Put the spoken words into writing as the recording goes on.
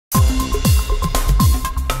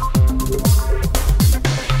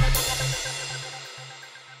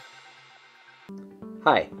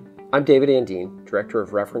Hi, I'm David Andine, Director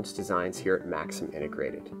of Reference Designs here at Maxim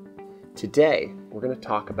Integrated. Today, we're going to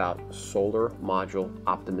talk about solar module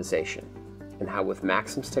optimization and how with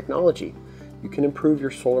Maxim's technology, you can improve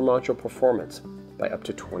your solar module performance by up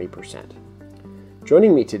to 20%.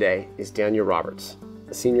 Joining me today is Daniel Roberts,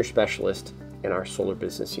 a Senior Specialist in our Solar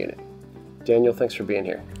Business Unit. Daniel, thanks for being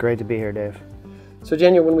here. Great to be here, Dave. So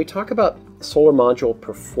Daniel, when we talk about solar module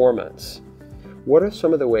performance, what are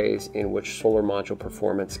some of the ways in which solar module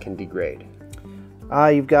performance can degrade?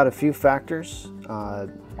 You've got a few factors.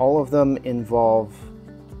 All of them involve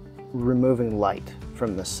removing light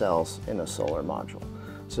from the cells in a solar module.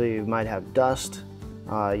 So you might have dust,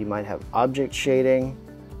 you might have object shading,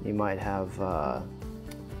 you might have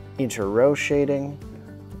inter-row shading,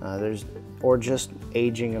 or just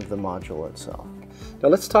aging of the module itself. Now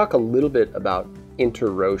let's talk a little bit about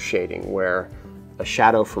inter-row shading, where a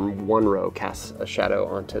shadow from one row casts a shadow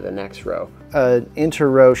onto the next row.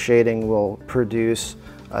 Inter-row shading will produce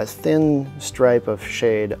a thin stripe of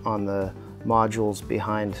shade on the modules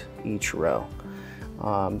behind each row.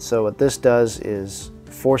 So what this does is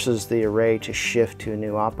forces the array to shift to a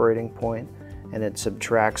new operating point, and it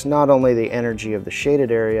subtracts not only the energy of the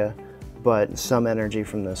shaded area, but some energy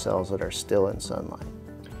from the cells that are still in sunlight.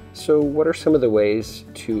 So what are some of the ways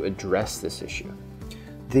to address this issue?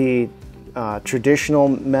 The traditional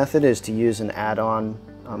method is to use an add-on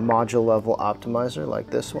module level optimizer like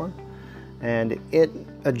this one, and it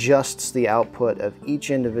adjusts the output of each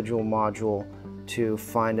individual module to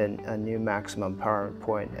find a new maximum power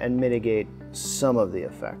point and mitigate some of the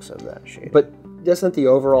effects of that shade. But doesn't the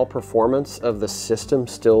overall performance of the system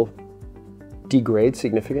still degrade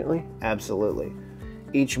significantly? Absolutely.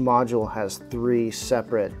 Each module has 3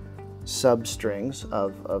 separate substrings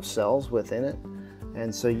of cells within it,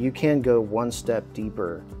 and so you can go one step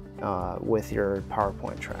deeper with your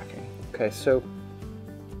PowerPoint tracking. Okay, so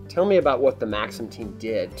tell me about what the Maxim team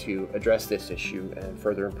did to address this issue and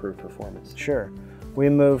further improve performance. Sure. We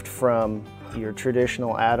moved from your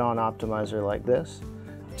traditional add-on optimizer like this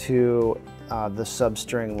to the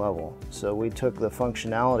substring level. So we took the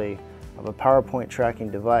functionality of a PowerPoint tracking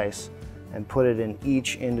device and put it in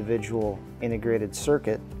each individual integrated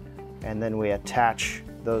circuit, and then we attach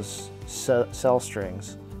those cell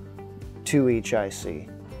strings to each IC,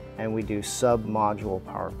 and we do sub-module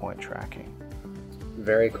PowerPoint tracking.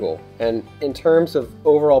 Very cool. And in terms of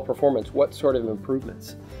overall performance, what sort of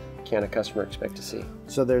improvements can a customer expect to see?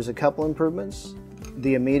 So there's a couple improvements.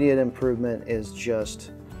 The immediate improvement is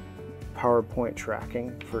just PowerPoint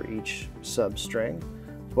tracking for each substring.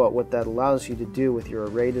 But what that allows you to do with your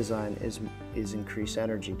array design is increase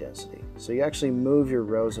energy density. So you actually move your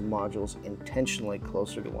rows of modules intentionally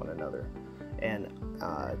closer to one another and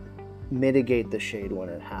mitigate the shade when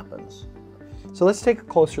it happens. So let's take a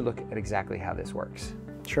closer look at exactly how this works.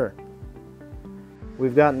 Sure.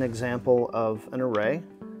 We've got an example of an array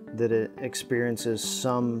that it experiences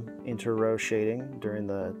some inter-row shading during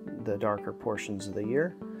the darker portions of the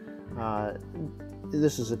year.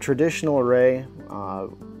 This is a traditional array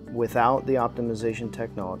without the optimization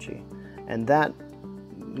technology, and that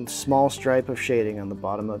small stripe of shading on the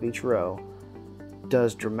bottom of each row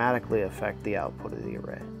does dramatically affect the output of the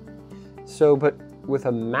array. So, but with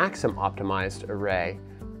a Maxim optimized array,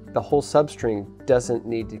 the whole substring doesn't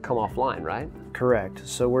need to come offline, right? Correct.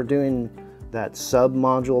 So we're doing that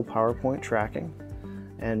sub-module PowerPoint tracking,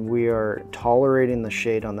 and we are tolerating the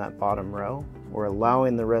shade on that bottom row. We're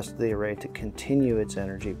allowing the rest of the array to continue its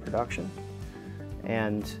energy production,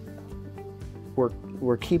 and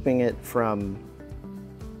we're keeping it from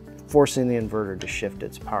forcing the inverter to shift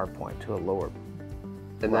its power point to a lower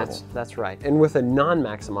level. That's right. And with a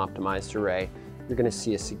non-Maxim optimized array, you're going to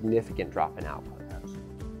see a significant drop in output.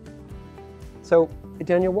 So,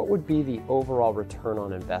 Daniel, what would be the overall return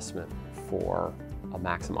on investment for a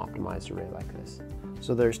Maxim optimized array like this?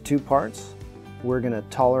 So there's 2 parts. We're going to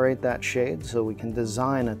tolerate that shade so we can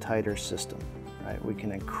design a tighter system, right? We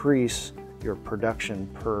can increase your production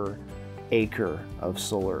per acre of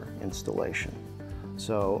solar installation.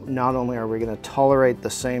 So not only are we going to tolerate the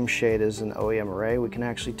same shade as an OEM array, we can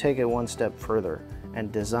actually take it one step further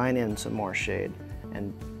and design in some more shade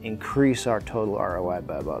and increase our total ROI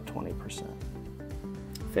by about 20%.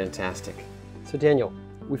 Fantastic. So Daniel,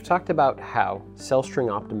 we've talked about how cell string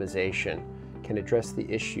optimization can address the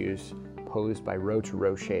issues posed by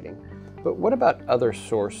row-to-row shading. But what about other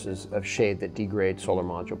sources of shade that degrade solar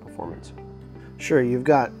module performance? Sure, you've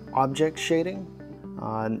got object shading.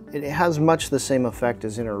 It has much the same effect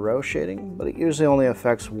as inter-row shading, but it usually only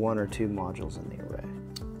affects 1 or 2 modules in the array.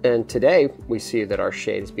 And today we see that our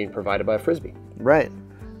shade is being provided by a Frisbee. Right.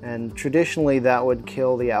 And traditionally that would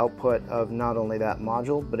kill the output of not only that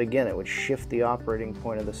module, but again, it would shift the operating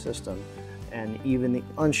point of the system, and even the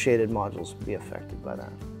unshaded modules would be affected by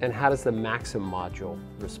that. And how does the Maxim module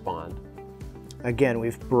respond? Again,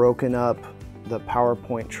 we've broken up the power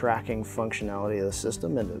point tracking functionality of the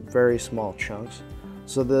system into very small chunks.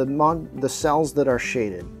 So the cells that are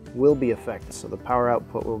shaded will be affected, so the power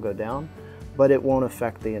output will go down, but it won't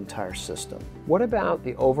affect the entire system. What about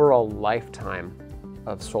the overall lifetime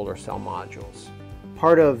of solar cell modules?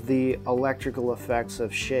 Part of the electrical effects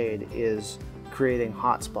of shade is creating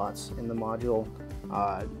hotspots in the module,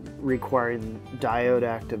 requiring diode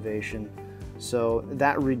activation. So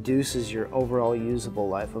that reduces your overall usable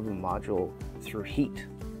life of a module through heat.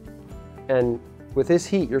 And with this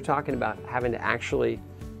heat, you're talking about having to actually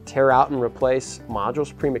tear out and replace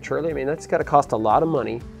modules prematurely. I mean, that's got to cost a lot of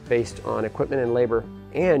money based on equipment and labor,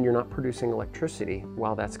 and you're not producing electricity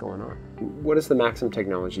while that's going on. What does the Maxim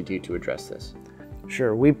technology do to address this?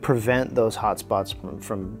 Sure, we prevent those hotspots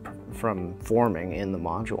from forming in the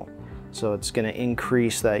module. So it's going to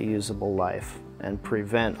increase that usable life and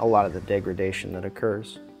prevent a lot of the degradation that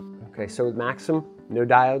occurs. Okay, so with Maxim, no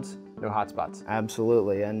diodes, no hotspots.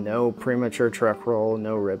 Absolutely, and no premature truck roll,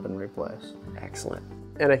 no rip and replace. Excellent.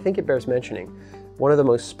 And I think it bears mentioning, one of the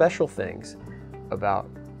most special things about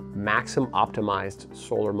Maxim optimized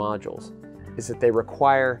solar modules is that they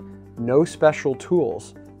require no special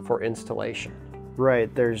tools for installation.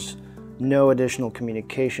 Right, there's no additional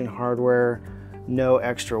communication hardware, no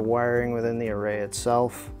extra wiring within the array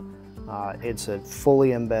itself. It's a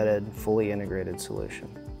fully embedded, fully integrated solution.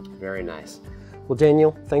 Very nice. Well,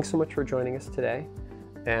 Daniel, thanks so much for joining us today,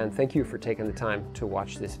 and thank you for taking the time to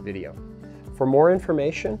watch this video. For more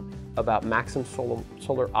information about Maxim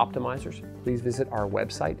Solar Optimizers, please visit our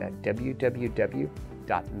website at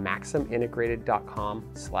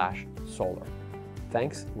www.maximintegrated.com/solar.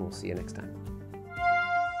 Thanks, and we'll see you next time.